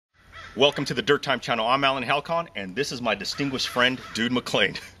Welcome to the Dirttime channel. I'm Alan Halcon, and this is my distinguished friend, Dude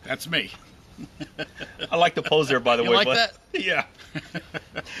McLean. That's me. I like the pose there, by the way. You like that? Yeah.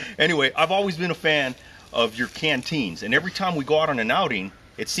 Anyway, I've always been a fan of your canteens, and every time we go out on an outing,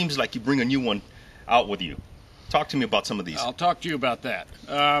 it seems like you bring a new one out with you. Talk to me about some of these. I'll talk to you about that.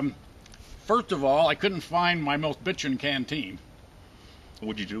 First of all, I couldn't find my most bitchin' canteen.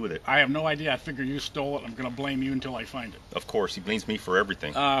 What'd you do with it? I have no idea. I figure you stole it. I'm going to blame you until I find it. Of course, he blames me for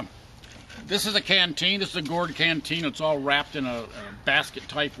everything. This is a canteen. This is a gourd canteen. It's all wrapped in a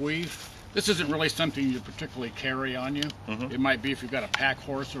basket-type weave. This isn't really something you particularly carry on you. It might be if you've got a pack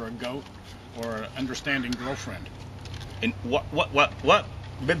horse or a goat or an understanding girlfriend. And what?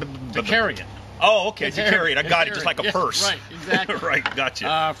 To carry it. Oh, okay, to carry it. I got it, just like a Yeah, purse. right, exactly. Right,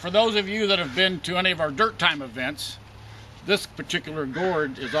 gotcha. For those of you that have been to any of our Dirttime events, this particular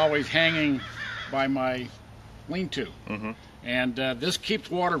gourd is always hanging by my lean-to. And this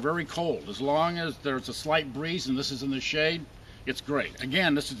keeps water very cold. As long as there's a slight breeze and this is in the shade, it's great.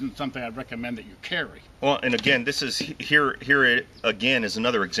 Again, this isn't something I'd recommend that you carry. Well, and again, this is here it again is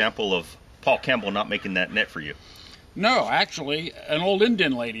another example of Paul Campbell not making that net for you. No, actually, an old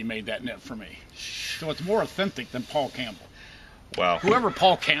Indian lady made that net for me. So it's more authentic than Paul Campbell. Wow. Whoever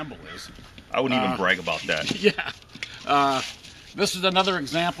Paul Campbell is. I wouldn't even brag about that. Yeah. This is another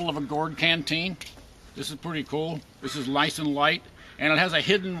example of a gourd canteen. This is pretty cool. This is nice and light, and it has a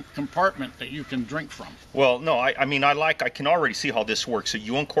hidden compartment that you can drink from. Well, no, I mean, I can already see how this works. So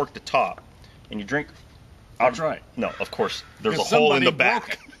you uncork the top, and you drink. That's right. No, of course, there's a hole in the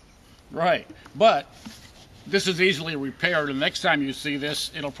back. Right, but this is easily repaired, and next time you see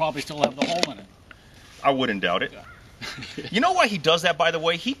this, it'll probably still have the hole in it. I wouldn't doubt it. You know why he does that, by the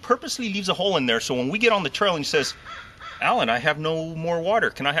way? He purposely leaves a hole in there, so when we get on the trail and he says, Alan, I have no more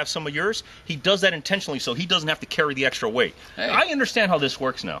water. Can I have some of yours? He does that intentionally so he doesn't have to carry the extra weight. Hey. I understand how this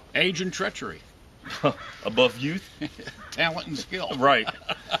works now. Age and treachery. Above youth? Talent and skill. Right.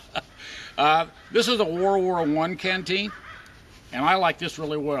 This is a World War I canteen, and I like this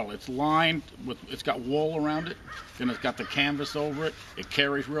really well. It's lined with, it's got wool around it, then it's got the canvas over it. It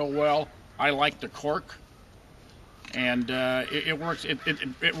carries real well. I like the cork. And it works.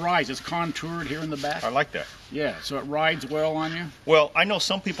 It rides. It's contoured here in the back. I like that. Yeah, so it rides well on you. Well, I know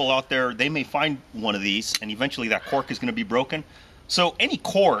some people out there, they may find one of these, and eventually that cork is going to be broken. So any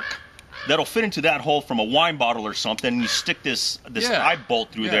cork that'll fit into that hole from a wine bottle or something, and you stick this eye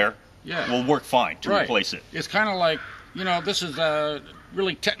bolt through there, will work fine to replace it. It's kind of like, you know, this is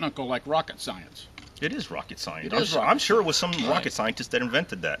really technical, like rocket science. It is rocket science. It is I'm sure it was some rocket scientist that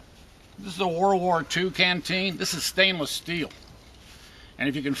invented that. This is a World War II canteen. This is stainless steel. And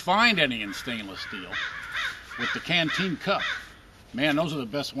if you can find any in stainless steel with the canteen cup, man, those are the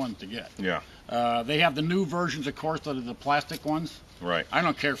best ones to get. Yeah. They have the new versions, of course, that are the plastic ones. Right. I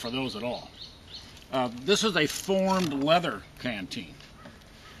don't care for those at all. This is a formed leather canteen.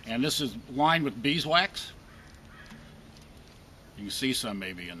 And this is lined with beeswax. You can see some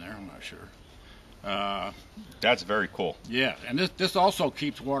maybe in there, I'm not sure. That's very cool. Yeah, and this also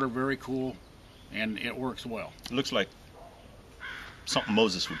keeps water very cool, and it works well. It looks like something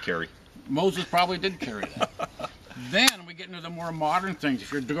Moses would carry. Moses probably did carry that. Then we get into the more modern things.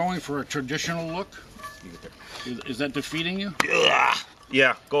 If you're going for a traditional look, is that defeating you?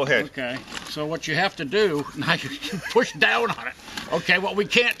 Yeah, go ahead. Okay, so what you have to do, now you push down on it. Okay, what we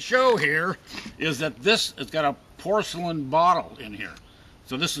can't show here is that this has got a porcelain bottle in here.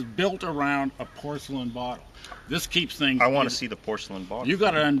 So this is built around a porcelain bottle. This keeps things... I want to see the porcelain bottle. You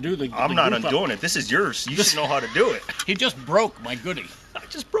got to undo the... I'm not undoing it. This is yours. You should know how to do it. He just broke my goodie. I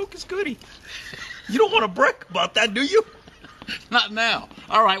just broke his goodie. You don't want to brag about that, do you? Not now.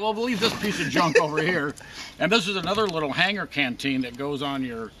 All right, well, we'll leave this piece of junk over here. And this is another little hanger canteen that goes on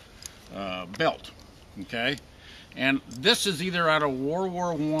your belt, okay? And this is either out of World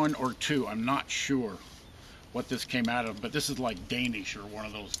War I or II. I'm not sure what this came out of, but this is like Danish or one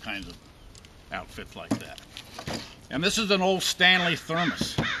of those kinds of outfits like that. And this is an old Stanley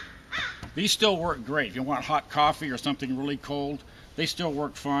thermos. These still work great. If you want hot coffee or something really cold, they still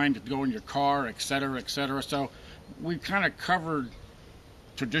work fine to go in your car, etc., etc. So we kind of covered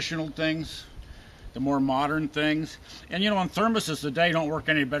traditional things, the more modern things. And you know, on thermoses today don't work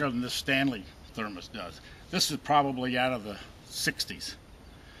any better than this Stanley thermos does. This is probably out of the 60s.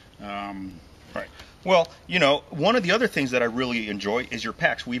 Right. Well, you know, one of the other things that I really enjoy is your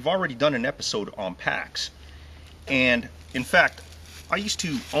packs. We've already done an episode on packs. And, in fact, I used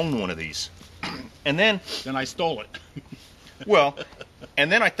to own one of these. And then I stole it. Well,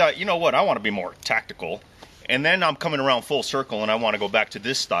 and then I thought, you know what, I want to be more tactical. And then I'm coming around full circle and I want to go back to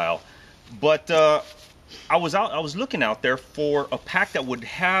this style. But I was looking out there for a pack that would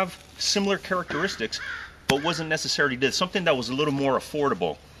have similar characteristics, but wasn't necessarily did something that was a little more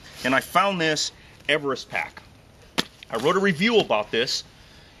affordable. And I found this Everest pack. I wrote a review about this,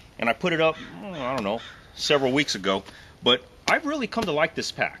 and I put it up, I don't know, several weeks ago. But I've really come to like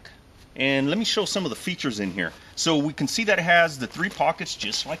this pack. And let me show some of the features in here. So we can see that it has the 3 pockets,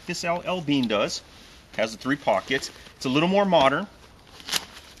 just like this LL Bean does. It has the 3 pockets. It's a little more modern.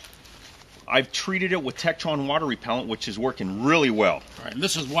 I've treated it with Tektron water repellent, which is working really well. All right, and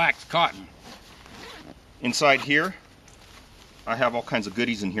this is waxed cotton. Inside here, I have all kinds of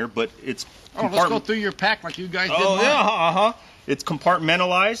goodies in here, but it's... let's go through your pack like you guys did. Oh, yeah, It's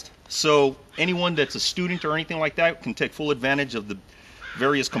compartmentalized, so anyone that's a student or anything like that can take full advantage of the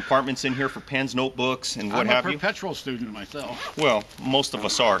various compartments in here for pens, notebooks, and what have you. I'm a perpetual student myself. Well, most of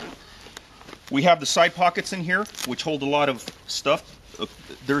us are. We have the side pockets in here, which hold a lot of stuff.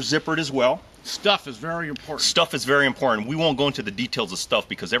 They're zippered as well. Stuff is very important. Stuff is very important. We won't go into the details of stuff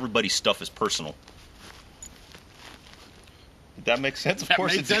because everybody's stuff is personal. Did that make sense? Of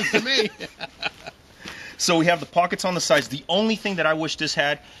course it does to me. So we have the pockets on the sides. The only thing that I wish this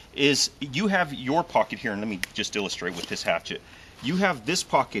had is you have your pocket here, and let me just illustrate with this hatchet. You have this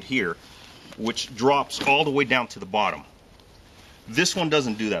pocket here, which drops all the way down to the bottom. This one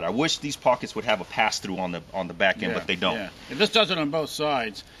doesn't do that. I wish these pockets would have a pass-through on the back end, but they don't. Yeah. And this does it on both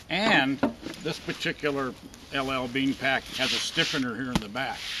sides. And this particular LL Bean pack has a stiffener here in the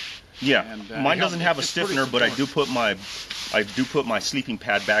back. Yeah, and, mine doesn't have a stiffener, but I do put my sleeping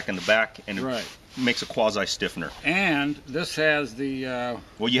pad back in the back, and it makes a quasi stiffener. And this has the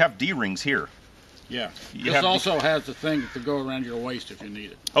well, you have D-rings here. Yeah. This also has the thing to go around your waist if you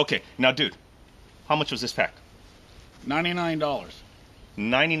need it. Okay, now, dude, how much was this pack? $99.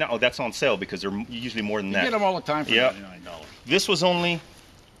 99. Oh, that's on sale because they're usually more than that. You get them all the time for $99. This was only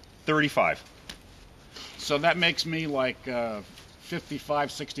 $35. So that makes me like $55,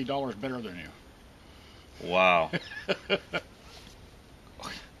 $60 better than you. Wow.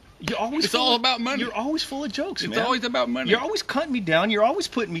 It's all about money. You're always full of jokes, man. It's always about money. You're always cutting me down. You're always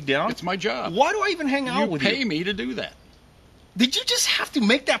putting me down. It's my job. Why do I even hang out with you? You pay me to do that. Did you just have to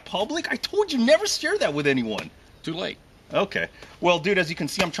make that public? I told you never share that with anyone. Too late. Okay. Well, dude, as you can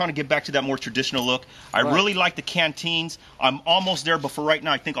see, I'm trying to get back to that more traditional look. I really like the canteens. I'm almost there, but for right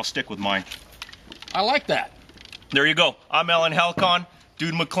now, I think I'll stick with mine. I like that. There you go. I'm Halcon.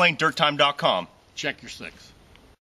 Dude McLean, dirttime.com. Check your 6.